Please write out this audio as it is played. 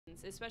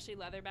giants, especially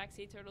leatherback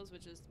sea turtles,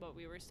 which is what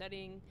we were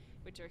studying,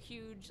 which are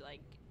huge,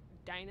 like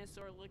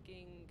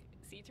dinosaur-looking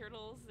sea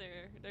turtles.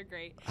 They're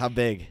great. How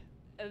big?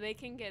 They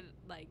can get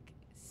like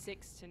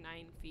 6 to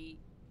 9 feet,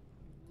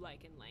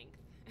 like in length.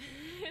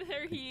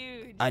 They're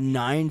huge. A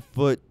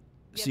 9-foot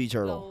sea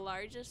turtle. The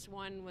largest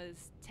one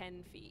was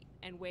 10 feet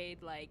and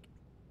weighed like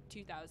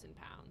 2,000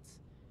 pounds.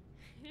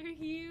 They're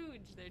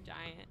huge. They're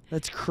giant.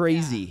 That's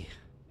crazy. Yeah.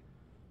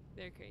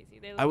 They're crazy.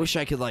 I wish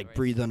I could like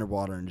breathe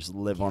underwater and just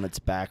live on its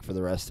back for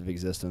the rest of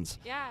existence.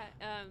 Yeah.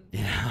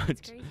 Yeah.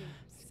 It's crazy.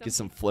 Get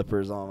some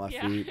flippers on my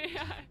feet.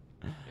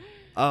 Yeah.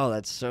 Oh,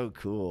 that's so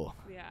cool.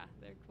 Yeah,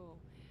 they're cool.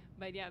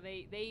 But yeah,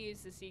 they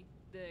use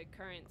the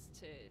currents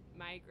to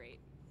migrate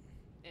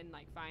and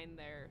like find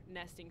their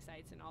nesting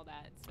sites and all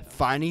that. So.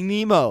 Finding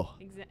Nemo.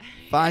 Exactly.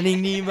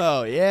 Finding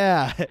Nemo.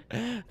 Yeah.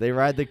 They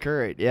ride the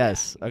current.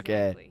 Yes. Yeah,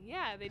 okay. Exactly.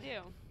 Yeah, they do.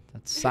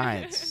 That's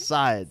science.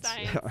 Science.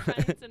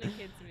 Science in a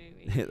kid's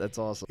movie. That's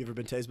awesome. You ever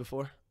been tased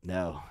before?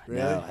 No.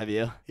 Really? No. Have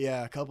you?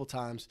 Yeah, a couple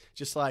times.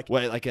 Just like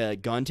Wait, like a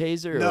gun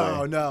taser?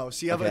 No.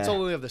 See, Okay. it's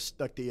only of the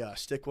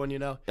stick one, you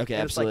know. Okay,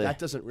 and absolutely.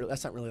 It's like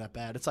that's not really that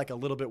bad. It's like a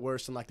little bit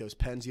worse than like those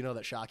pens, you know,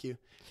 that shock you.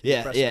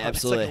 Yeah, Press yeah, it on,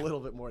 absolutely. It's like a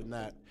little bit more than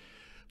that.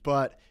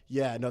 But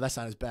yeah, no, that's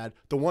not as bad.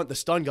 The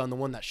stun gun, the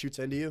one that shoots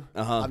into you.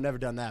 Uh-huh. I've never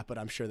done that, but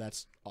I'm sure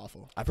that's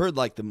awful. I've heard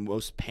like the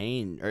most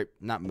pain, or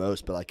not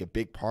most, but like a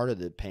big part of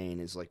the pain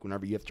is like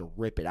whenever you have to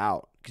rip it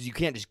out, because you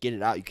can't just get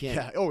it out. You can't.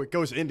 Yeah. Oh, it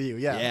goes into you.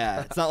 Yeah.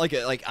 Yeah. It's not like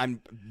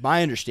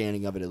my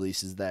understanding of it at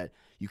least is that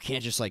you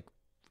can't just like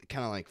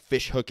kind of like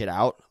fish hook it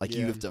out. Like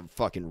you Yeah. have to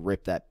fucking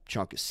rip that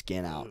chunk of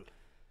skin out.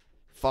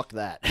 Fuck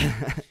that.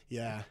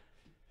 Yeah.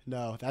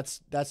 No,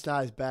 that's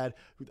not as bad.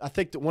 I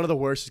think that one of the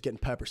worst is getting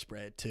pepper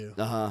sprayed too.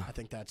 Uh-huh. I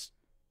think that's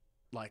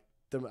like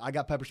I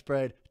got pepper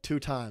sprayed 2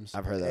 times.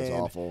 I've heard that's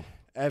and awful.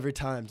 Every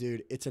time,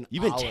 dude, it's an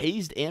You've been hour.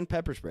 tased and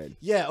pepper sprayed.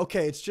 Yeah,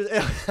 okay, it's just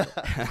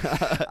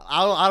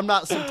I'm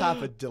not some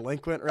type of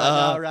delinquent right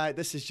now, right?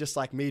 This is just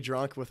like me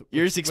drunk with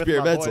You're just with my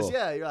experimental. boys.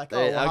 Yeah, you're like,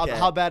 Hey, well, okay.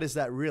 how bad is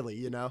that really,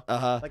 you know?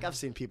 Uh-huh. Like I've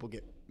seen people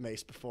get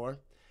maced before.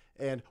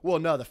 And well,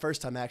 no, the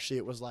first time actually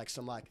it was like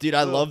some like Dude,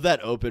 I love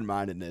that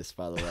open-mindedness,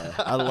 by the way.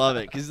 I love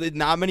it because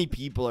not many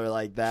people are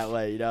like that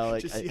way, you know.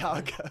 Like, just see how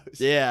it goes.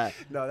 Yeah.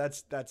 No,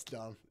 that's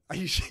dumb.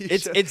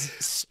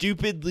 It's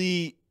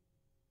stupidly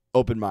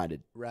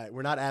open-minded. Right.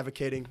 We're not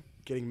advocating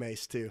getting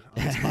maced too.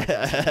 On this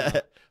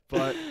podcast,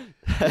 but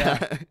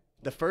yeah,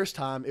 the first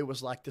time it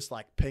was like this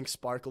like pink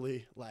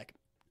sparkly like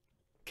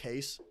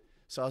case.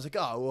 So I was like,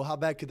 oh well, how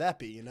bad could that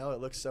be? You know, it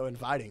looks so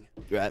inviting.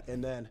 Right.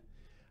 And then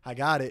I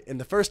got it, and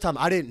the first time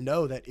I didn't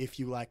know that if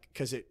you like,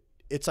 because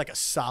it's like a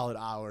solid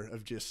hour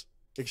of just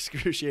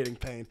excruciating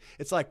pain.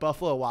 It's like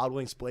Buffalo Wild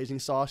Wings blazing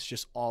sauce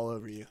just all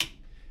over you.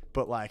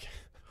 But like,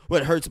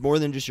 what, it hurts more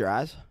than just your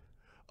eyes?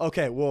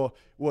 okay, well,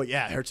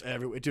 yeah, it hurts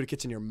everywhere. Dude, it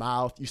gets in your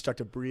mouth. You start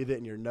to breathe it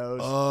in your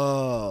nose.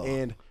 Oh.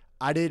 And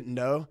I didn't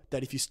know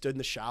that if you stood in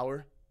the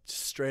shower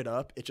straight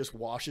up, it just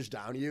washes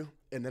down you,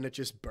 and then it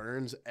just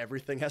burns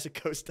everything as it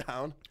goes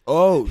down.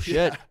 Oh, shit.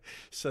 Yeah.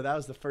 So that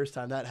was the first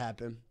time that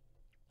happened.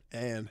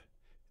 And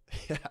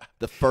yeah,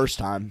 The first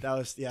time. that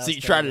was, yeah. So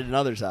you tried it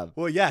another time.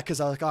 Well, yeah,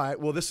 because I was like, all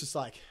right, this is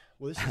like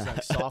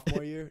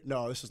sophomore year.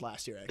 No, this was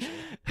last year, actually.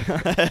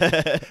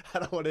 I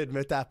don't want to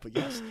admit that, but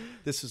yes,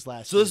 this was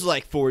last So year. this is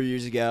like 4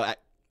 years ago.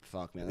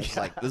 Fuck, man. This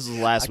was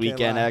last I can't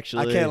weekend, lie.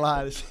 actually. I can't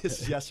lie. This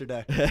is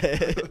yesterday.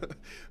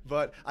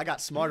 But I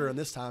got smarter on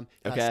this time.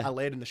 Okay. I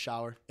laid in the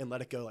shower and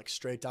let it go like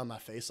straight down my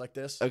face like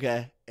this.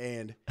 Okay.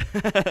 And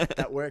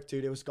that worked,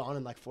 dude. It was gone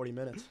in like 40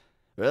 minutes.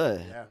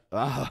 Really? Yeah.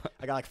 Wow.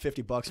 I got like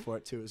 $50 for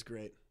it too. It was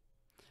great.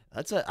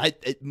 That's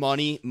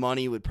money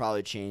would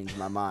probably change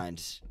my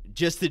mind.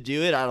 Just to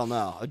do it, I don't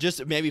know.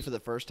 Just maybe for the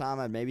first time,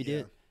 I'd maybe do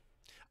it.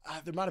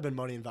 There might have been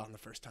money involved in the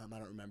first time. I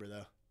don't remember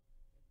though.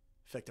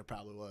 I think there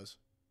probably was.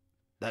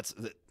 That's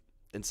the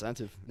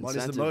incentive.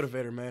 Money's the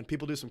motivator, man.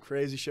 People do some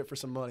crazy shit for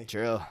some money.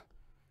 True. A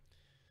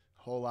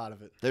whole lot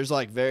of it. There's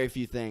like very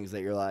few things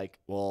that you're like,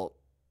 well,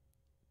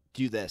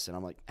 do this, and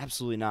I'm like,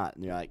 absolutely not.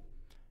 And you're like,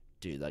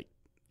 dude, like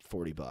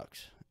 $40.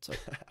 It's like,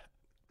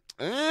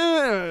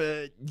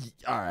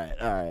 all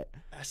right.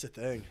 That's the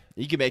thing.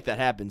 You can make that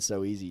happen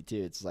so easy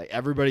too. It's like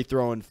everybody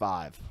throwing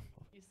 $5.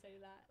 You say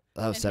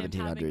that. That was And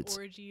him 1700s. having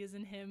orgies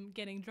and him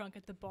getting drunk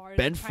at the bar.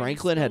 Ben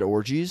Franklin had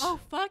orgies? Oh,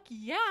 fuck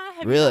yeah.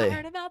 Have Really? you not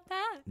heard about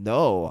that?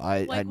 No,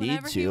 I Like, need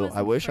whenever he to. was I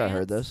in wish I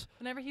heard France- this.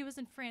 Whenever he was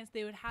in France,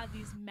 they would have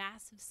these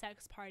massive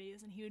sex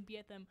parties, and he would be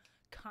at them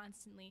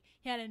constantly.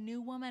 He had a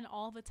new woman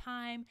all the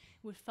time,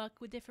 would fuck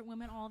with different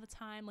women all the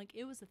time. Like,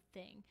 it was a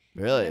thing.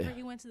 Really? Whenever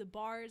he went to the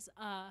bars,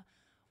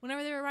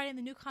 whenever they were writing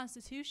the new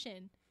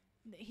Constitution,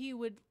 he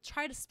would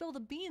try to spill the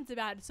beans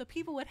about it, so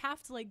people would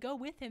have to like go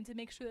with him to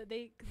make sure that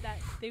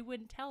they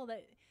wouldn't tell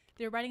that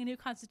they were writing a new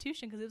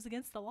Constitution because it was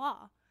against the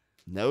law.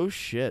 No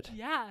shit.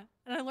 Yeah,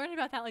 and I learned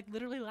about that like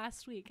literally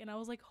last week, and I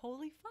was like,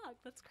 holy fuck,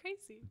 that's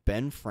crazy.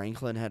 Ben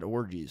Franklin had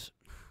orgies.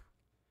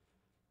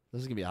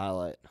 This is going to be a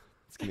highlight.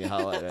 It's going to be a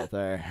highlight right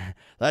there.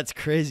 That's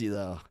crazy,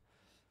 though.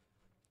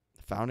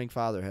 The founding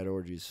father had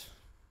orgies.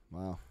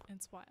 Wow.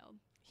 It's wild.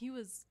 He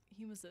was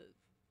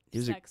a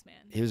sex man.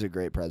 He was a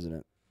great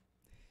president.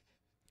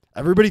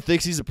 Everybody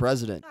thinks he's a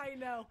president. I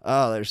know.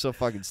 Oh, they're so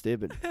fucking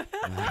stupid.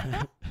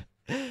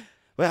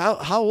 Wait,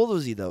 how old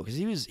was he though? Because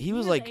he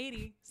was like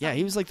 80. yeah,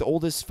 he was like the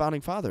oldest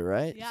founding father,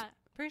 right? Yeah,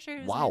 pretty sure he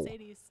was Wow. in his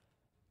 80s.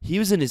 He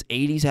was in his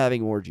 80s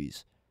having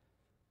orgies.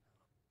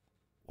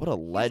 What a He's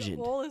legend.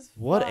 old as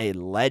What fuck. a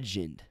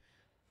legend.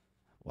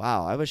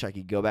 Wow, I wish I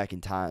could go back in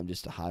time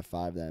just to high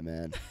five that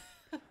man.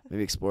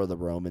 Maybe explore the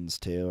Romans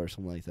too or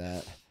something like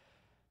that.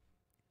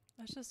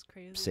 That's just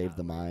crazy. Save how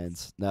the it works.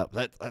 minds. No,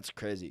 that's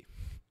crazy.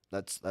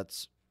 That's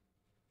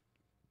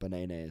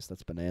bananas.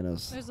 That's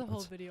bananas. There's a whole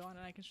That's- video on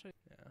it. I can show you.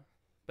 Yeah,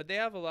 but they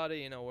have a lot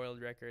of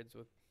world records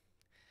with,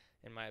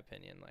 in my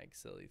opinion, like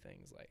silly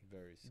things like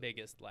Very silly.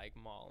 biggest like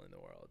mall in the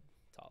world,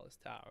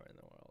 tallest tower in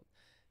the world,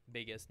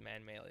 biggest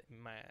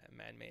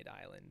man-made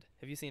island.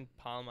 Have you seen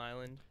Palm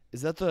Island?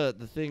 Is that the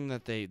thing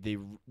that they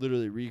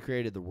literally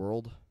recreated the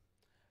world?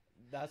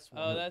 That's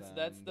one Oh, of that's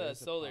them. the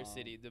There's a solar palm.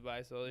 city,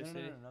 Dubai Solar No,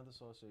 City. not the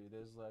solar city.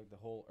 There's like the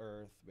whole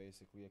Earth,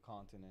 basically a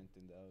continent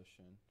in the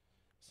ocean.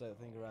 So I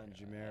think around I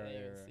Jumeirah didn't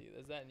even area. see.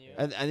 Is that new?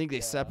 I think they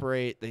Yeah.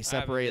 separate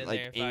been like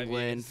there in 5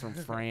 England years. from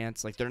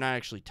France. Like they're not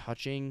actually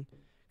touching.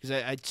 Because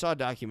I saw a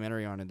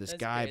documentary on it. This That's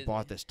guy crazy.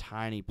 bought this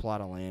tiny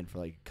plot of land for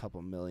like a couple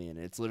million.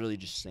 It's literally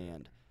just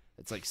sand.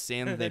 It's like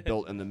sand that they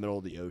built in the middle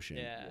of the ocean.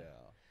 Yeah.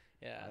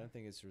 I Yeah. don't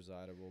think it's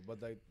residable,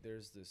 but like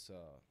there's this.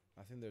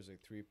 I think there's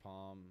like 3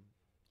 Palm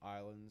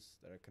Islands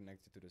that are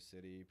connected to the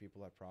city.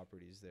 People have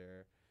properties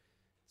there.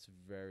 It's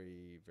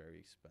very, very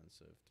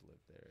expensive to live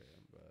there,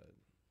 but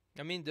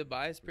I mean,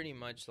 Dubai is pretty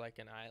much like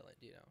an island,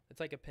 It's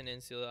like a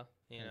peninsula,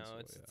 Peninsula,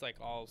 It's yeah. it's like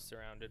all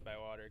surrounded by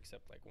water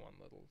except like one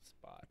little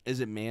spot. Is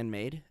it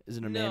man-made? Is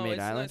it a No, man-made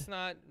it's island? it's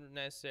not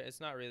necessarily. It's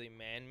not really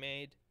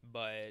man-made,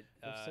 but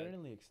they've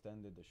certainly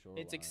extended the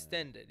shoreline. it's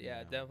extended. Yeah,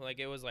 Yeah. definitely. Like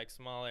it was like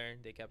smaller.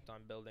 They kept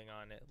on building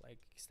on it, like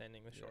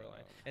extending the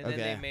shoreline. Yeah. And then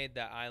they Okay. made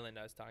that island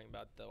I was talking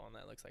about, the one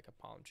that looks like a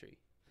palm tree.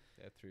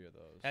 They have 3 of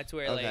those. That's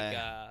where Okay.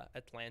 like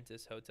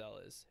Atlantis Hotel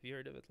is. Have you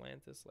heard of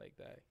Atlantis? Like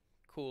that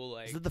cool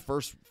like Is it the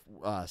first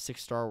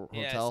 6-star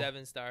yeah, hotel?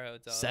 7-star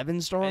hotel.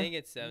 7-star? I think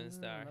it's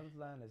 7-star. Not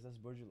Atlantis. That's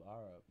Burj Al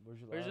Arab.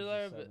 Burj Al Burj Al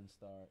Arab Arab- is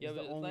 7-star. yeah, It's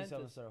the but only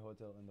Atlantis- 7-star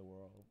hotel in the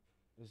world.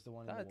 It's the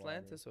one I in thought the water.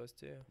 Atlantis was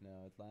too. No,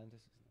 Atlantis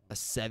is A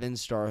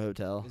 7-star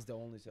hotel? It's the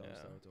only 7-star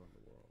Yeah. hotel in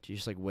the world. Do you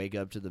just like wake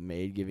up to the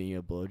maid giving you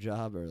a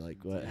blowjob or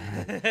like what?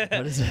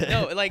 What is it?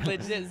 No, like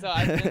legit. So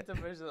I've been to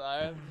Burj Al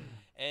Arab,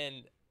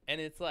 and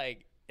it's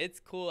like it's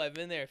cool. I've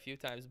been there a few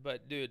times,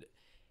 but dude,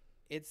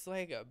 it's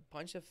like a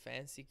bunch of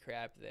fancy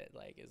crap that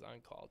like is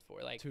uncalled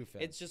for. Like Too it's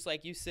fancy. just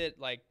like you sit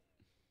like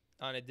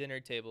on a dinner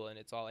table and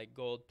it's all like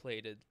gold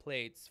plated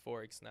plates,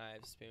 forks,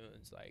 knives,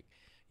 spoons. Like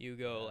you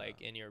go Yeah.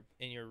 like in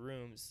your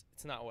rooms.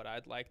 It's not what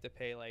I'd like to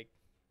pay like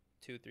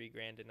 $2-3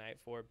 grand a night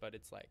for, but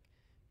it's like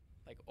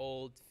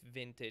old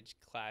vintage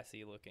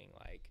classy looking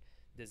like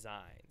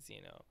designs,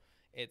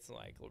 It's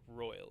like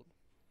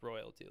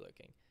royalty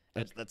looking.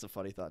 That's a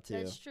funny thought too.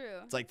 That's true.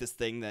 It's like this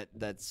thing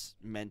that's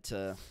meant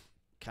to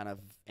kind of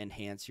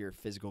enhance your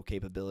physical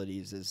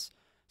capabilities is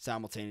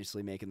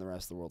simultaneously making the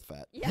rest of the world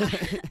fat. Yeah.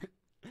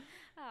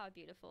 Oh,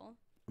 beautiful.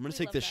 I'm gonna We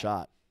take love this that.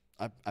 shot.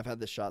 I've had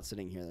this shot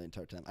sitting here the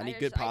entire time. I need just-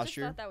 good I just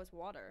posture. thought that was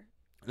water.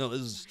 No,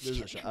 this is I'm a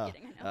kidding, shot. I'm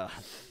kidding, I know.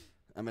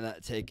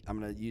 I'm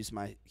gonna use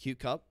my cute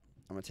cup.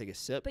 I'm gonna take a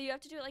sip. But you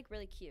have to do it like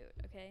really cute,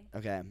 okay?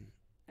 Okay.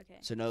 Okay.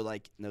 So no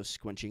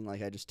squinching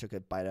like I just took a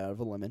bite out of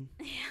a lemon.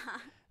 Yeah.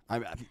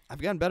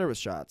 I've gotten better with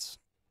shots.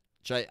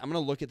 I'm gonna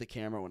look at the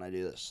camera when I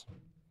do this.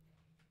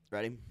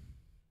 Ready?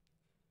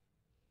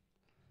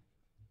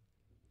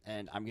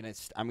 And I'm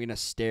gonna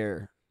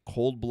stare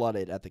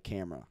cold-blooded at the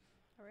camera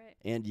All right.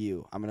 and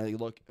you. I'm gonna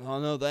look. Oh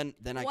no, then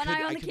I One could.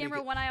 eye on I the could make camera,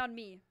 it- one eye on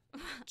me.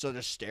 So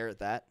just stare at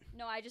that.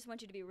 No, I just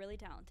want you to be really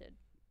talented.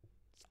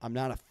 I'm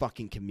not a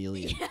fucking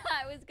chameleon. Yeah,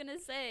 I was gonna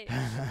say.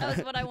 That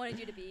was what I wanted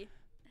you to be.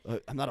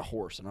 I'm not a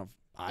horse. I don't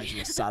have eyes on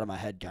the side of my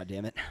head. God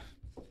damn it.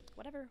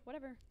 Whatever.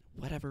 Whatever.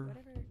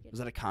 Get, Was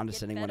that a get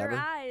condescending better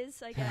whatever?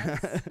 eyes, I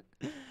guess.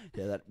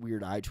 Yeah, that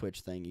weird eye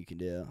twitch thing you can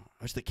do.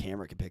 I wish the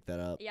camera could pick that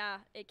up. Yeah,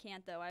 it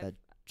can't though. That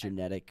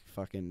genetic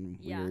fucking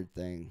Yeah. weird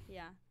thing.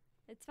 Yeah,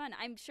 it's fun.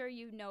 I'm sure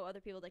you know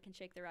other people that can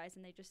shake their eyes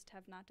and they just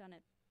have not done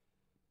it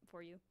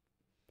for you.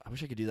 I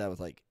wish I could do that with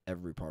like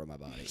every part of my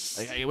body.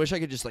 Like I wish I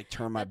could just like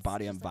turn my That's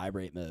body on just like-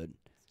 vibrate mode.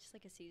 It's just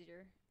like a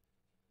seizure.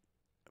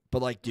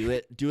 But like do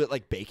it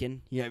like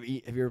bacon. Yeah, have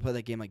you ever played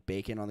that game like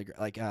bacon on the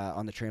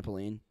on the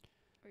trampoline?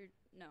 Or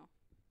no.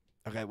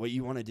 Okay, what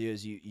you want to do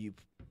is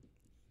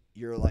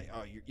you're like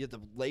you have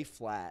to lay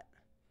flat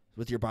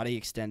with your body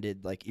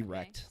extended like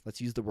erect.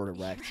 Let's use the word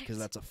erect because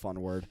Erect. that's a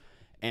fun word.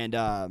 And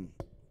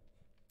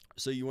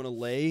so you want to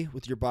lay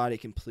with your body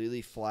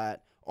completely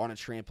flat on a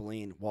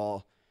trampoline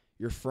while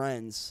your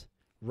friends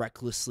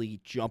recklessly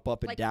jump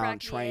up and Like down crack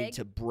the trying egg?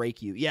 to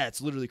break you. Yeah, it's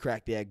literally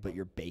crack the egg, but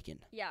you're bacon.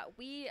 Yeah,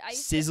 I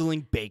used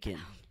Sizzling bacon.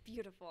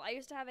 beautiful. I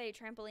used to have a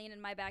trampoline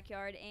in my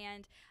backyard,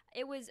 and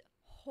it was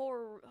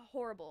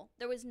horrible.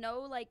 There was no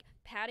like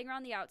padding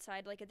around the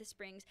outside like at the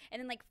springs, and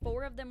then like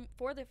four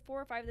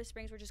or five of the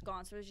springs were just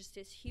gone. So it was just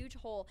this huge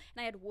hole,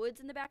 and I had woods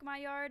in the back of my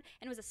yard,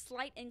 and it was a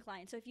slight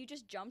incline. So if you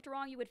just jumped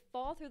wrong, you would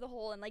fall through the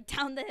hole and like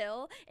down the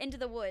hill into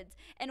the woods.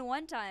 And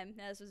one time,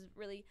 this was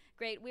really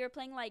great. We were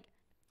playing like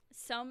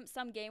some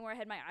game where I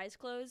had my eyes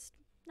closed.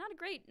 Not a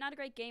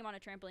great game on a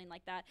trampoline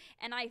like that.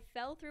 And I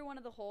fell through one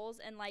of the holes,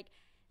 and like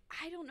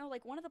I don't know,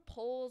 like one of the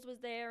poles was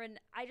there, and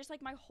I just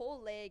like my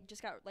whole leg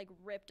just got like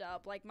ripped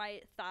up, like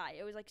my thigh.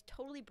 It was like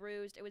totally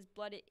bruised. It was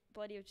bloody. It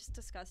was just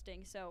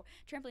disgusting. So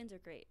trampolines are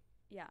great.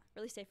 Yeah,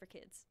 really safe for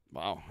kids.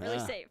 Wow. Really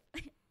yeah. safe.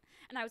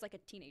 And I was like a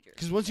teenager.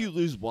 Because once you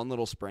lose one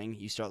little spring,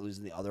 you start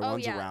losing the other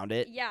ones around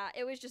it. Yeah,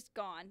 it was just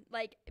gone.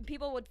 Like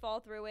people would fall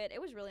through it. It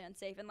was really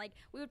unsafe. And like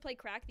we would play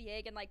crack the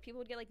egg, and like people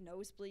would get like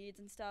nosebleeds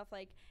and stuff.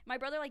 Like my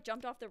brother like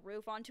jumped off the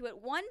roof onto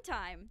it one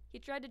time. He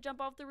tried to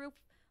jump off the roof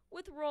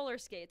with roller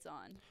skates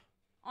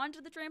onto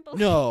the trampoline.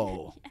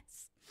 No.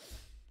 Yes.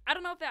 I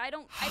don't know if I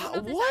don't know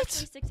if this What?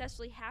 actually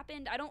successfully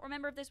happened. I don't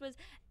remember if this was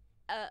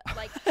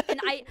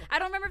I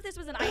don't remember if this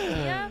was an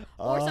idea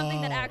or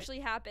something that actually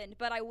happened,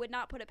 but I would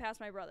not put it past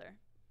my brother.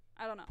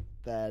 I don't know.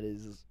 That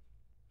is.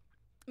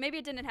 Maybe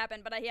it didn't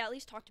happen, but he at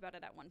least talked about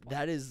it at one point.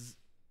 That is.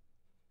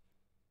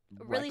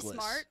 Really reckless.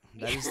 smart.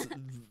 That is.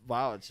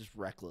 Wow, it's just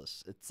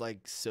reckless. It's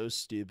like so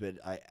stupid.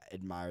 I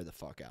admire the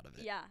fuck out of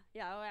it. Yeah.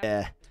 Oh,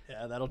 Yeah.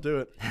 Yeah, that'll do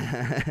it.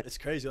 It's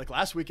crazy. Like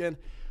last weekend,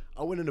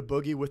 I went into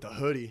Boogie with a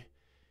hoodie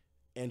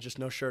and just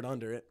no shirt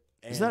under it.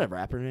 And Is that a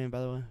rapper name,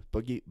 by the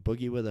way?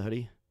 Boogie with a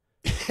hoodie?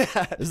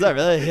 Yeah, Is that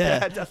really? Yeah.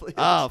 Yeah, it definitely.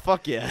 Oh,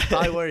 fuck yeah.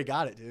 Probably where he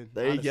got it, dude.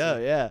 There you go.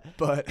 honestly. Yeah.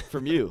 But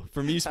From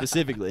you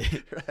specifically.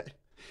 right.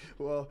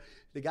 Well,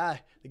 the guy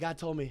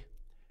told me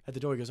at the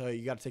door, he goes, "Oh,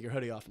 you got to take your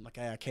hoodie off." I'm like,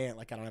 "Hey, I can't.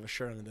 Like, I don't have a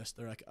shirt under this."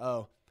 They're like,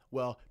 "Oh,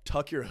 well,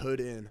 tuck your hood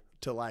in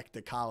to like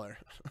the collar."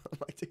 I'm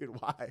like, "Dude,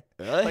 why?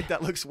 Really? Like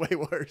that looks way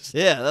worse."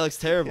 Yeah, that looks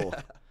terrible.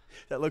 Yeah.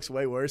 That looks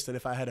way worse than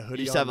if I had a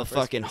hoodie. You just on have in a the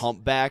first fucking place.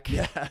 humpback.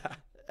 Yeah.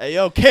 Hey,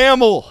 yo,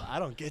 camel. I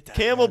don't get that.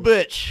 Camel man.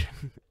 bitch.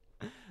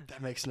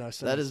 That makes no sense.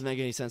 That doesn't make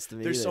any sense to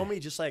me. There's so either. many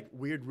just like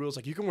weird rules.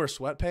 Like you can wear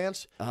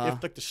sweatpants Uh-huh.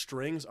 if like the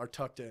strings are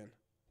tucked in.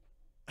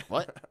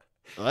 What?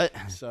 What?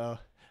 So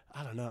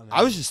I don't know, man.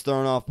 I was just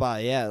thrown off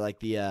by like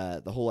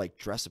the whole like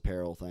dress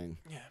apparel thing.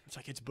 Yeah, it's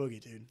like it's boogie,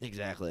 dude.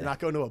 Exactly. You're not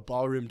going to a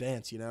ballroom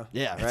dance, you know?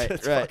 Yeah, right,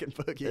 It's right. fucking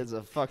boogie. It's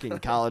a fucking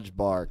college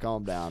bar.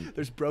 Calm down.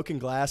 There's broken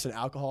glass and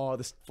alcohol.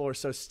 This floor is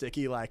so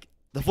sticky. Like,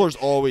 The floor's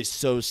always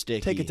so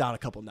sticky. take it down a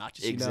couple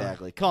notches.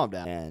 Exactly. Calm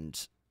down.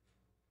 And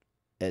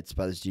it's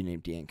by this dude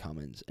named Dan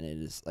Cummins, and it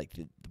is like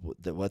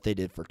what they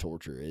did for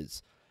torture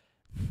is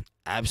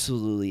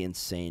absolutely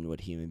insane.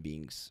 What human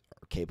beings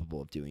are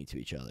capable of doing to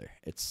each other.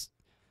 It's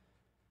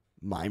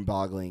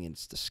mind-boggling and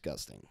it's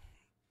disgusting.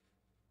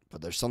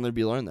 But there's something to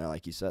be learned there,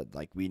 like you said.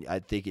 Like I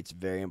think it's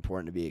very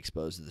important to be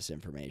exposed to this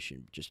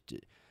information, just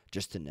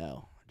to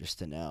know.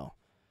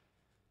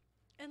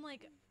 And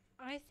like,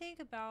 I think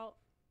about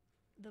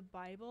the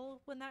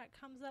Bible when that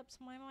comes up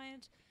to my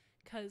mind,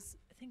 because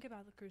think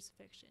about the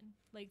crucifixion.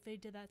 Like they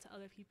did that to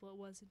other people. It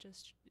wasn't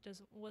just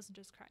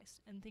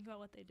Christ. And think about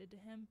what they did to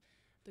him: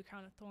 the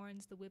crown of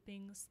thorns, the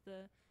whippings,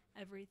 the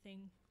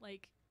everything.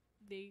 Like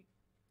they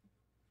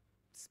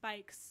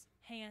spikes,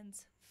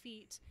 hands,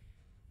 feet,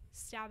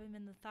 stab him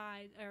in the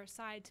thigh or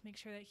side to make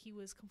sure that he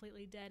was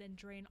completely dead and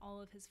drain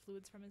all of his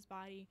fluids from his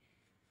body.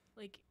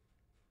 Like,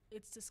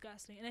 it's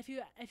disgusting. And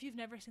if you've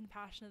never seen the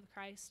Passion of the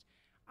Christ,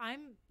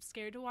 I'm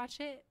scared to watch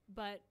it,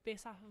 but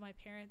based off of my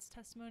parents'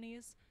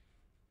 testimonies,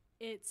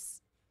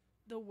 it's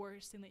the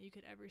worst thing that you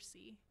could ever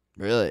see.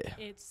 Really?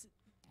 It's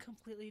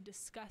completely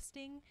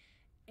disgusting,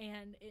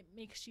 and it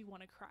makes you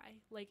want to cry.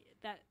 Like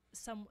that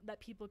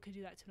people could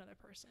do that to another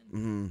person.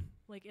 Mm-hmm.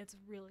 Like it's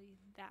really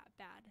that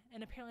bad.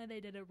 And apparently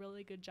they did a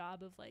really good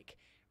job of like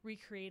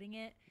recreating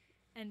it,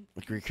 and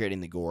Like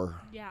recreating the gore.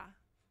 yeah,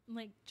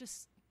 like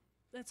just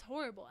that's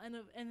horrible. And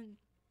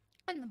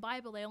in the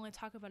Bible they only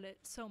talk about it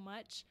so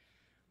much,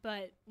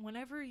 but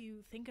whenever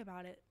you think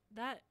about it,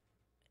 that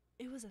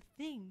it was a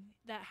thing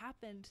that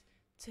happened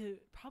to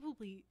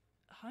probably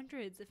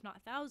hundreds, if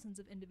not thousands,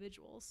 of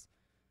individuals,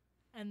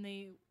 and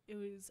it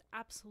was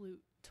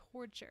absolute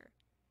torture.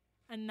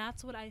 And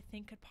that's what I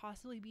think could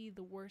possibly be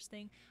the worst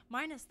thing,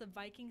 minus the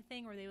Viking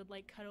thing where they would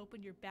like cut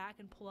open your back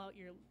and pull out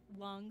your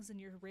lungs and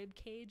your rib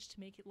cage to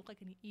make it look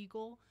like an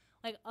eagle.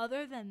 Like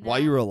other than that, While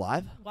you were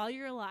alive? while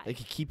you're alive, They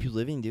could keep you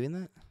living doing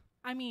that?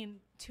 I mean,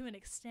 to an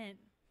extent,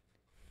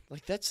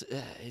 Like that's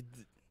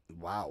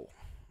wow.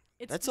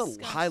 it's That's a high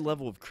disgusting.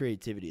 level of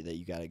creativity that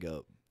you got to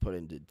go put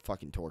into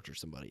fucking torture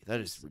somebody. That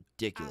is It's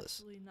ridiculous.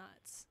 Absolutely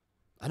nuts.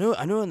 I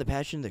know in the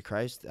Passion of the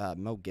Christ,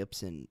 Mel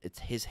Gibson, it's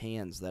his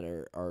hands that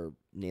are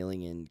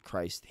nailing in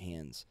Christ's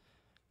hands,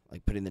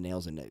 like putting the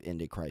nails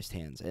into Christ's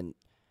hands. And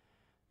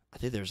I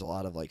think there's a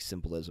lot of like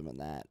symbolism in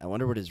that. I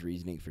wonder what his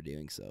reasoning for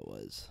doing so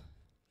was.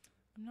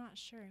 I'm not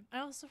sure. I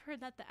also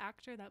heard that the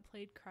actor that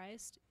played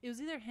Christ, it was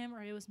either him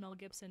or it was Mel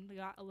Gibson. They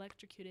got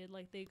electrocuted,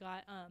 like they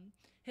got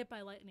struck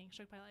by lightning.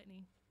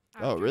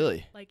 Oh,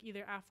 really? Like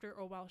either after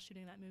or while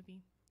shooting that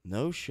movie.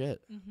 No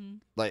shit. Mm-hmm.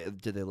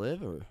 Like, did they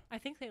live or? I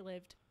think they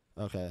lived.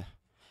 Okay.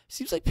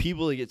 Seems like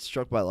people that get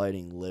struck by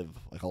lightning live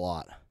like a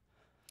lot.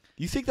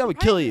 You think that would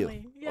kill you?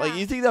 Surprisingly, yeah. Like,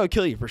 you think that would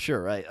kill you for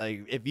sure, right?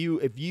 Like, if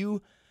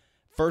you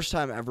first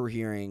time ever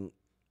hearing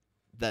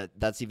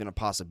that's even a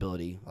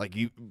possibility, like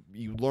you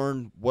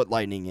learn what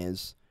lightning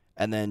is,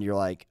 and then you're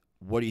like,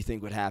 what do you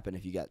think would happen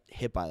if you got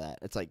hit by that?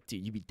 It's like,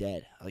 dude, you'd be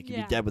dead. Like, you'd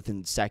Yeah. be dead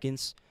within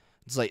seconds.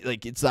 It's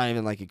like it's not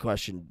even like a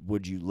question,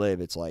 would you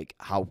live? It's like,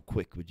 how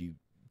quick would you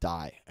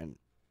die? And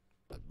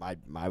my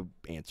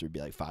answer would be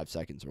like 5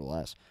 seconds or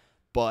less.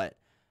 But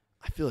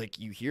I feel like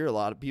you hear a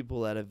lot of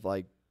people that have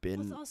like Well,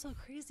 it's been. also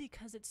crazy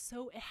because it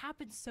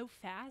happens so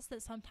fast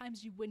that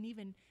sometimes you wouldn't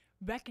even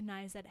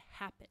recognize that it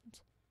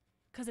happened,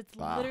 because it's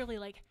Wow. literally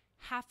like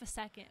half a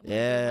second. when the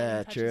Yeah,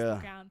 lightning touches the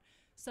true. ground.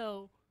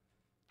 So,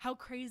 how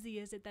crazy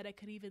is it that it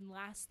could even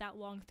last that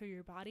long through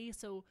your body?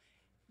 So,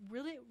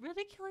 really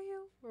kill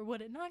you, or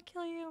would it not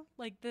kill you?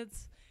 Like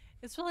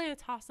it's really a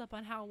toss up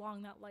on how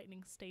long that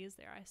lightning stays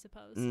there, I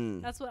suppose.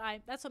 Mm. That's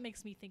what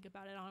makes me think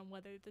about it, on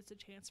whether there's a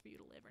chance for you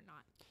to live or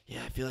not.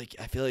 Yeah, I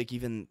feel like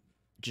even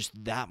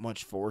just that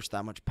much force,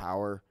 that much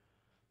power,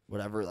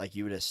 whatever, like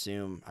you would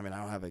assume. I mean,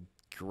 I don't have a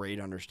great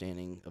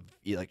understanding of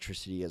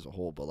electricity as a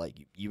whole, but like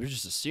you would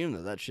just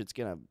assume that shit's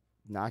gonna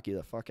knock you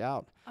the fuck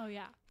out. Oh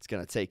yeah. It's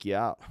gonna take you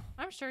out.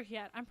 I'm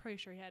pretty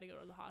sure he had to go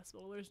to the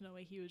hospital. There's no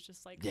way he was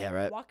just like Yeah,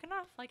 right. walking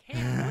off like, hey,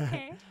 I'm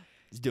okay.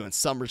 He's doing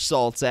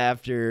somersaults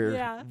after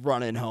Yeah.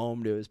 running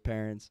home to his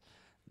parents.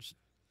 Just,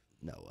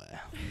 no way.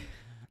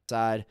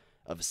 Side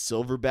of a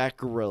silverback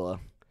gorilla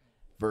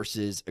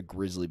versus a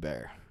grizzly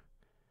bear.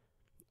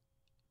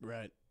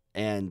 Right.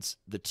 And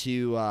the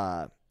two,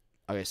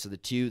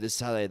 this is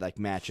how they like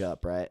match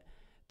up, right?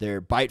 Their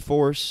bite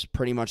force,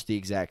 pretty much the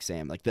exact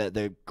same. Like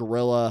the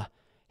gorilla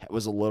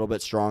was a little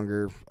bit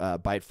stronger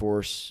bite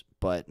force,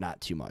 but not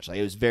too much. Like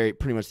it was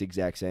pretty much the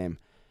exact same.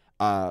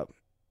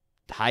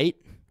 Height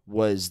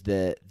was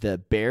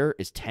the bear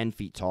is 10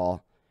 feet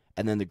tall,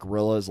 and then the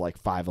gorilla is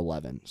like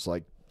 5'11", so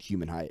like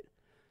human height.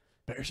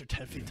 Bears are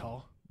 10 feet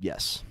tall.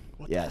 Yes.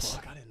 What Yes. the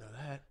fuck? I didn't know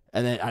that.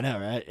 And then I know,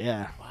 right?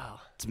 Yeah. Wow.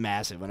 It's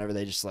massive whenever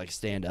they just like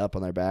stand up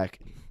on their back.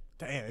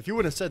 Damn. If you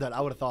wouldn't have said that,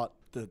 I would have thought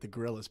the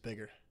gorilla's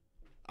bigger.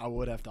 I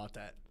would have thought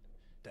that.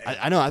 Damn.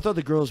 I know. I thought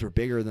the gorillas were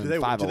bigger than do they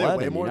 5'11",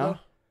 weigh more you know? though?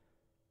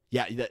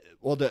 Yeah.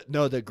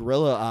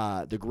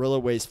 The gorilla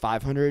weighs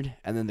 500,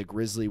 and then the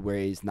grizzly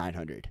weighs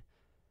 900.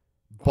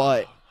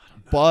 But Wow, I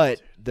don't know, but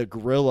dude. the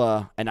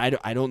gorilla, and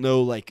I don't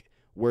know like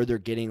where they're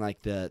getting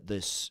like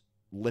this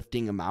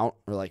lifting amount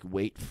or like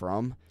weight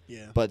from,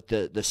 Yeah. but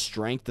the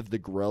strength of the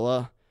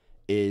gorilla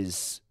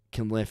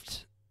can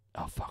lift.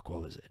 Oh fuck,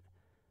 what was it?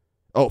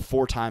 Oh,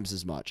 4 times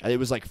as much. It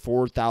was like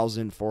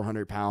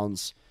 4,400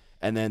 pounds,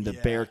 and then the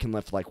bear Yeah. can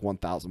lift like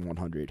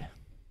 1,100.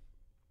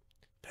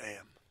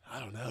 Damn. I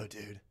don't know,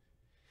 dude.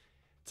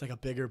 It's like a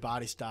bigger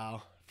body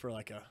style for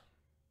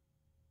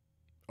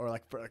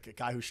for a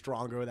guy who's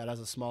stronger that has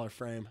a smaller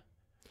frame.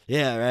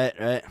 Yeah,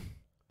 right.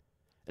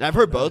 And I've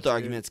heard No, both dude.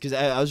 arguments because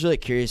I was really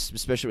curious,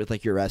 especially with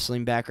like your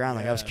wrestling background.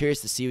 Like I was Yeah.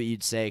 curious to see what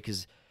you'd say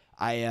because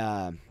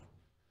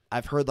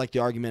I've heard like the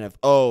argument of,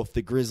 oh, if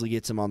the grizzly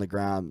gets him on the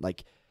ground,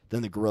 like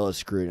then the gorilla's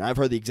screwed. And I've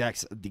heard the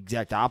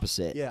exact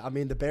opposite. Yeah, I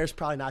mean the bear's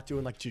probably not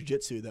doing like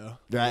jujitsu though.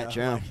 Right,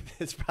 true. Like,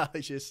 it's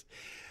probably just.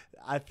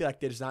 I feel like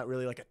there's not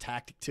really like a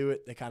tactic to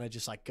it. They kind of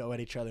just like go at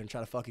each other and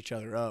try to fuck each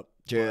other up.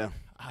 True.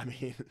 I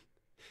mean,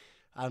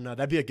 I don't know.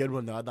 That'd be a good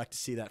one though. I'd like to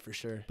see that for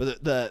sure.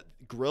 But the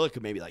gorilla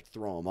could maybe like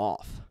throw him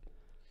off.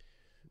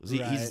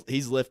 Right.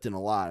 He's lifting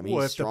a lot. I mean,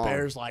 Well, he's if strong. the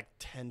bear's like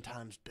 10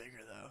 times bigger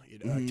though, you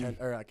know, Mhm.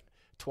 or like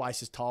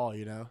twice as tall,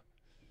 you know.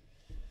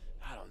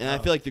 I don't know. And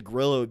I feel like the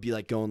gorilla would be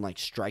like going like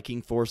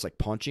striking force, like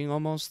punching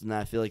almost, and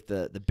I feel like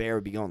the bear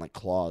would be going like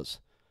claws.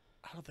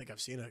 I don't think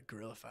I've seen a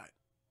gorilla fight.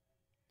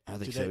 I don't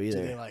think do so they,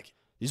 either. Do they like?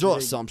 These are all do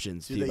they-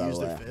 assumptions, Do too, they by use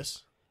the their way.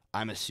 fists?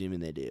 I'm assuming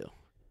they do.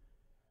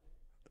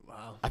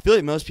 Wow. I feel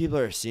like most people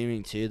are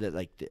assuming too that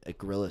like a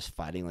gorilla is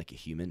fighting like a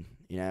human,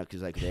 you know,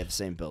 because like they have the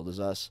same build as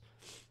us,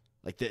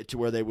 like to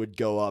where they would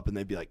go up and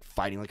they'd be like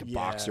fighting like a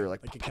boxer,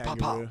 like a pow, pow, pow,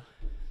 pow. kangaroo.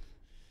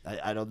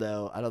 I don't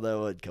know. I don't know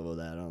what would come with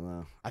that. I don't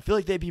know. I feel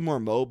like they'd be more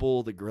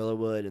mobile, the gorilla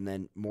would, and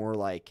then more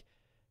like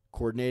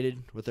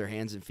coordinated with their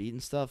hands and feet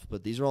and stuff.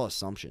 But these are all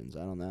assumptions. I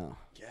don't know.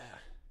 Yeah.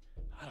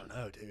 I don't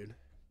know, dude.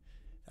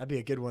 That'd be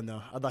a good one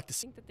though. I'd like to I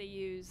see. think that they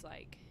use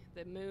like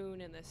the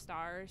moon and the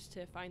stars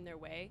to find their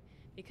way,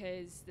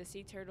 because the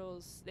sea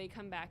turtles, they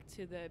come back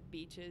to the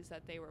beaches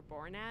that they were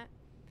born at.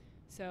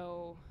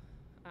 So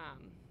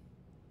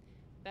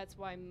that's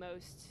why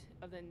most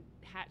of the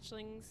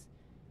hatchlings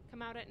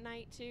come out at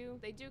night too.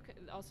 They do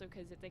also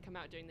because if they come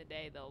out during the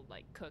day, they'll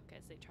like cook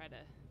as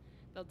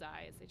they'll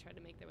die as they try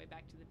to make their way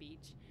back to the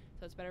beach.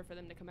 So it's better for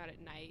them to come out at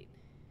night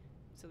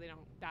so they don't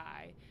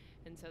die,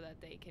 and so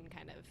that they can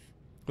kind of,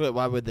 But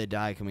why would they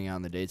die coming out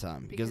in the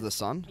daytime? Because of the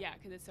sun? yeah,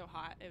 because it's so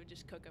hot, it would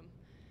just cook them.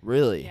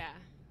 Really? Yeah,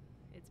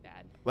 it's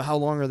bad. Well, how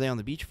long are they on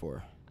the beach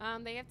for?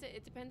 They have to.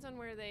 It depends on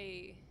where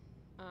they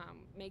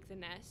make the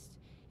nest.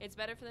 It's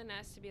better for the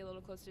nest to be a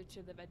little closer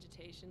to the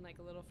vegetation, like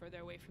a little further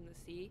away from the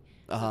sea,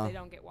 so Uh-huh. they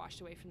don't get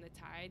washed away from the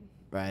tide.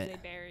 Right. They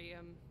bury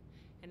them,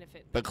 and if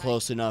it. But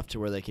close enough to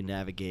where they can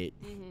navigate.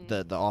 Mm-hmm.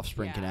 The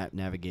offspring Yeah. can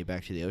navigate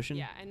back to the ocean.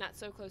 Yeah, and not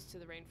so close to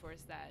the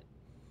rainforest that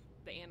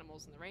the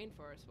animals in the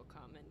rainforest will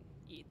come and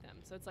eat them.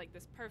 So it's like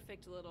this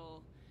perfect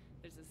little.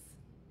 There's this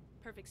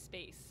perfect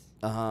space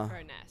Uh-huh. for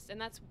a nest,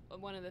 and that's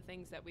one of the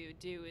things that we would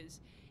do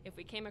is if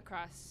we came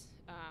across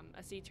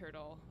a sea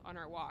turtle on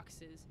our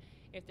walks is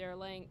if they're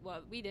laying.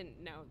 Well, we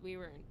didn't know, we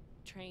weren't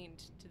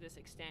trained to this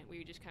extent. We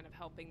were just kind of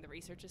helping the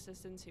research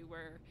assistants who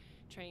were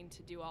trained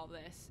to do all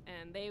this,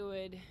 and they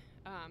would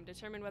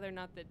determine whether or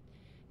not the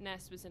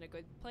nest was in a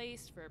good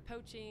place for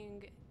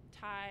poaching,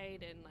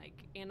 tide, and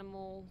like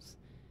animals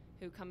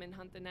who come and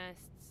hunt the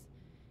nests.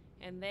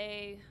 And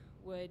they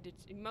would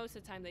most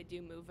of the time they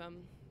do move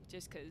them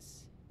just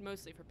because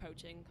mostly for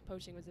poaching.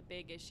 Poaching was a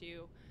big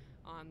issue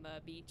on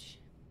the beach,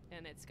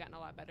 and it's gotten a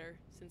lot better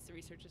since the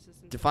research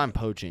assistants. Define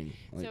poaching.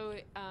 Like,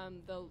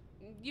 So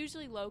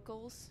usually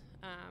locals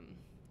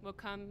will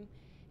come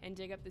and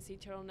dig up the sea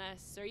turtle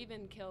nests or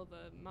even kill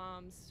the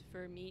moms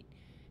for meat,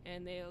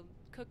 and they'll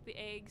cook the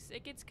eggs.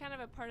 It gets kind of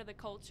a part of the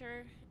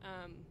culture.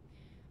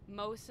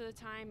 Most of the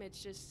time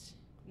it's just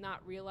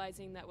not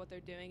realizing that what they're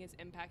doing is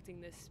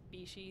impacting this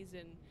species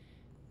and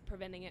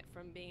preventing it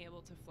from being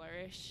able to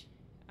flourish.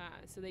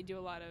 So they do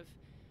a lot of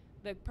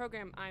the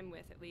program I'm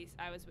with, at least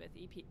I was with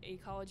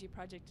Ecology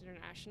Project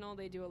International.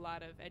 They do a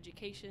lot of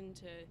education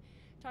to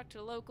talk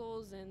to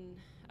locals and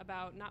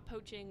about not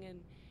poaching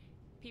and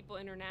people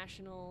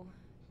international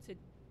to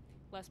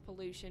less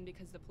pollution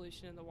because the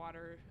pollution in the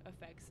water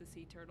affects the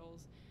sea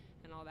turtles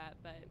and all that.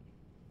 But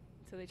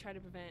so they try to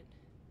prevent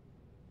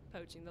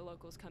poaching, the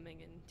locals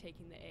coming and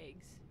taking the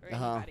eggs, or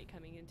anybody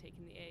coming and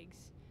taking the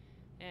eggs.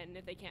 And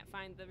if they can't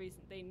find the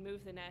reason, they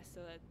move the nest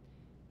so that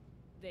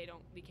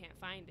we can't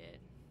find it.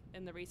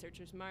 And the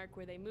researchers mark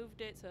where they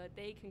moved it so that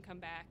they can come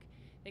back.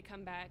 They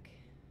come back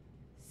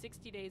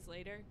 60 days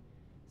later,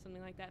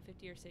 something like that,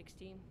 50 or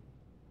 60.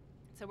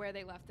 So where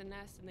they left the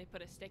nest, and they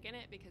put a stick in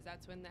it because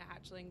that's when the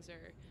hatchlings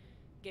are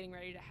getting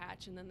ready to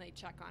hatch, and then they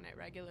check on it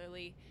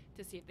regularly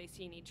to see if they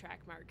see any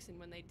track marks. And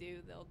when they do,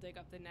 they'll dig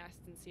up the nest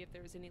and see if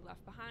there was any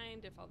left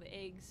behind, if all the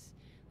eggs,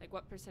 like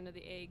what % of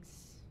the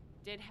eggs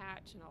did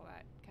hatch and all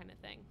that kind of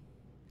thing.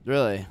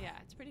 really? Yeah,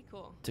 it's pretty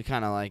cool. To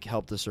kind of like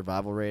help the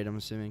survival rate, I'm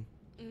assuming.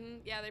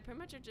 Yeah, they pretty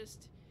much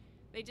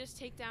they just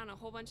take down a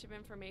whole bunch of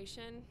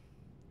information,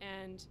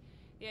 and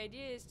the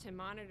idea is to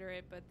monitor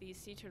it, but these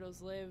sea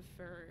turtles live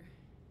for,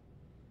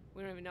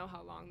 we don't even know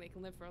how long. They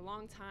can live for a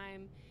long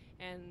time,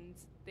 and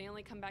they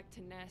only come back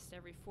to nest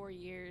every 4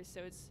 years,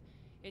 so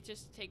it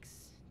just takes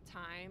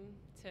time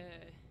to...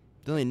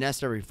 They only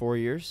nest every 4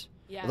 years?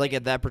 Yeah. Like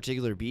at that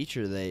particular beach,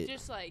 or they...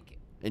 Just like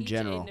in each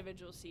general?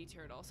 individual sea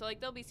turtle. So like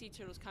there'll be sea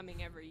turtles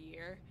coming every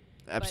year.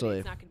 Absolutely. But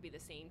it's not going to be the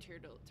same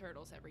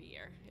turtles every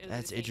year. It'll be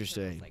That's the same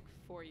interesting. turtles, like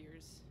 4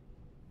 years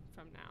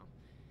from now.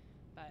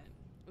 But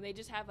they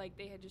just have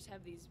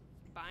these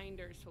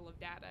binders full of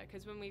data.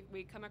 Because when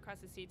we come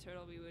across a sea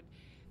turtle, we would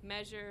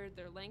measure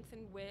their length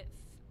and width,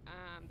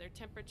 their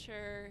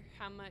temperature,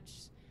 how much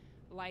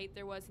light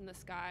there was in the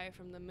sky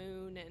from the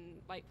moon,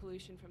 and light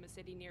pollution from a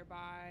city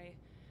nearby.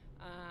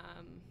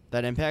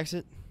 That impacts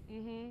it?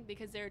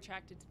 Because they're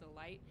attracted to the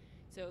light.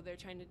 So they're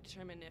trying to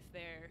determine if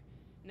they're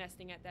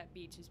nesting at that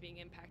beach is being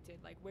impacted,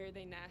 like where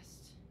they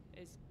nest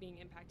is being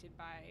impacted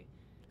by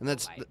And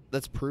light.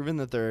 that's proven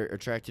that they're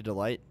attracted to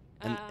light?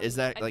 And is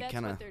that like that's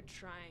kind of... what they're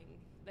trying.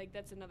 Like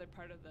that's another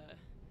part of the...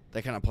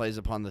 That kind of plays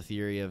upon the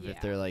theory of if Yeah.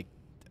 they're like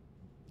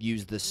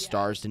use the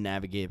stars to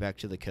navigate back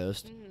to the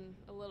coast.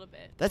 A little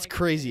bit. That's like,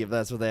 crazy if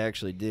that's what they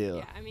actually do.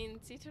 Yeah, I mean,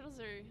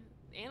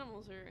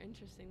 animals are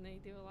interesting. They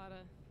do a lot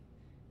of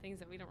things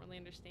that we don't really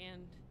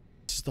understand.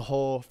 Just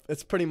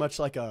it's pretty much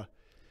like a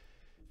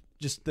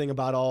just thing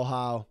about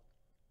how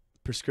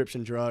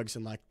prescription drugs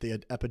and like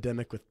the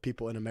epidemic with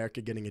people in America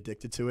getting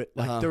addicted to it.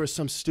 Like there was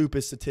some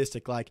stupid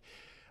statistic like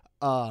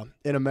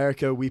in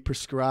America we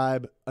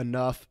prescribe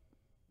enough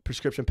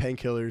prescription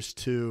painkillers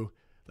to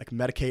like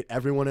medicate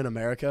everyone in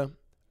America,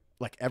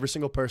 like every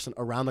single person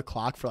around the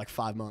clock for like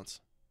 5 months.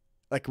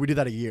 Like we do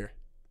that a year.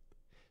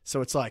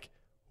 So it's like,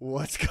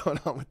 what's going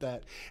on with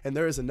that? And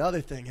there is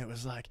another thing. It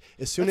was like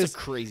as soon That's as a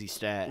crazy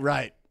stat.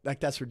 Right. Like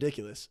that's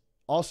ridiculous.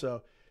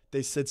 Also,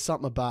 they said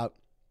something about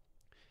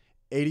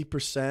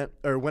 80%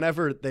 or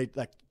whenever they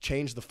like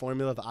change the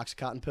formula of the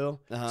Oxycontin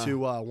pill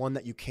to one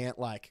that you can't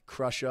like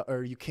crush up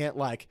or you can't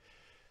like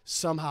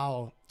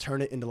somehow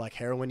turn it into like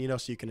heroin,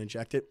 so you can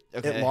inject it.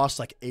 Okay. It lost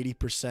like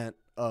 80%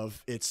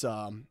 of its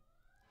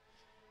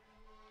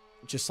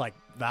just like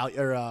value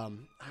or I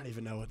don't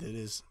even know what it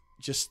is.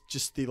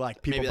 Just the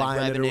like people Maybe, like,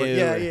 buying it or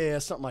revenue yeah,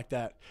 something like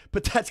that.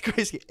 But that's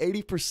crazy.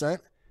 80%.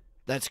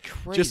 That's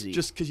crazy.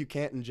 Just because you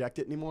can't inject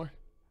it anymore.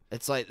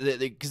 It's like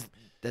because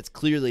that's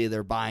clearly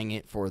they're buying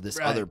it for this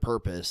Right. other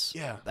purpose.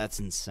 Yeah. That's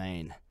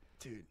insane.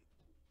 Dude,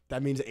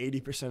 that means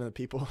 80% of the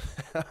people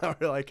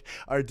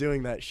are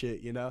doing that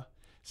shit,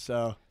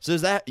 So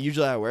is that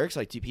usually how it works?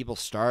 Like, do people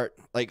start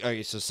like,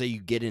 okay, so say you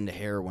get into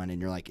heroin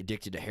and you're like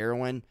addicted to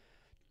heroin,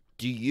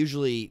 do you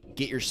usually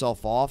get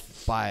yourself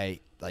off by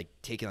like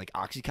taking like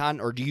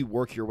OxyContin, or do you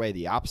work your way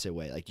the opposite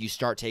way? Like, do you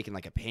start taking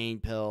like a pain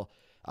pill,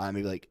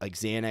 maybe like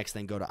Xanax,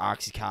 then go to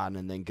OxyContin,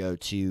 and then go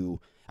to,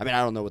 I mean,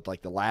 I don't know what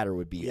like the latter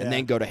would be, and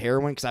then go to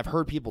heroin? Because I've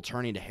heard people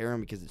turning to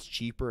heroin because it's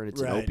cheaper and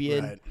it's an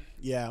opiate. Right.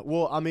 Yeah.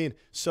 Well, I mean,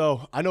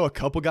 so I know a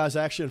couple guys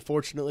actually,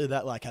 unfortunately,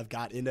 that like have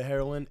got into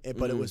heroin,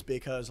 but it was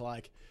because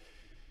like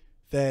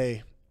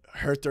they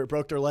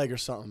broke their leg or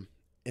something,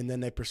 and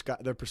then they're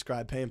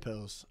prescribed pain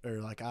pills or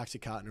like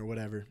OxyContin or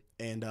whatever,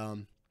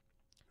 and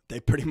they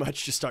pretty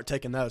much just start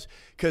taking those.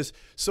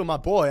 So my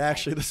boy,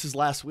 actually, this is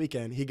last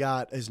weekend, he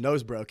got his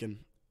nose broken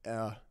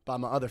by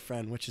my other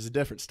friend, which is a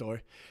different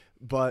story,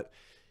 but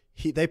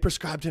they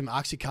prescribed him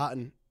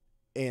OxyContin,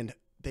 and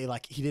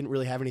he didn't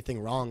really have anything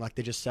wrong. Like,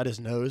 they just set his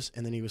nose,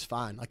 and then he was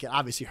fine. Like, it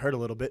obviously hurt a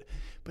little bit,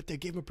 but they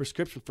gave him a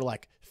prescription for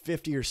like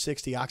 50 or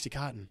 60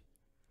 OxyContin.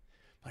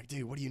 Like,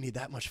 dude, what do you need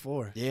that much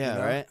for? Yeah, you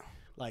know? right.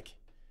 Like,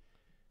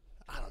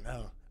 I don't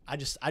know. I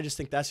just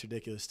think that's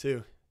ridiculous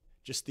too.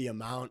 Just the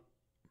amount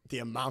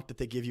that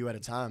they give you at a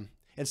time.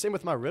 And same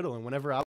with my Ritalin. Whenever I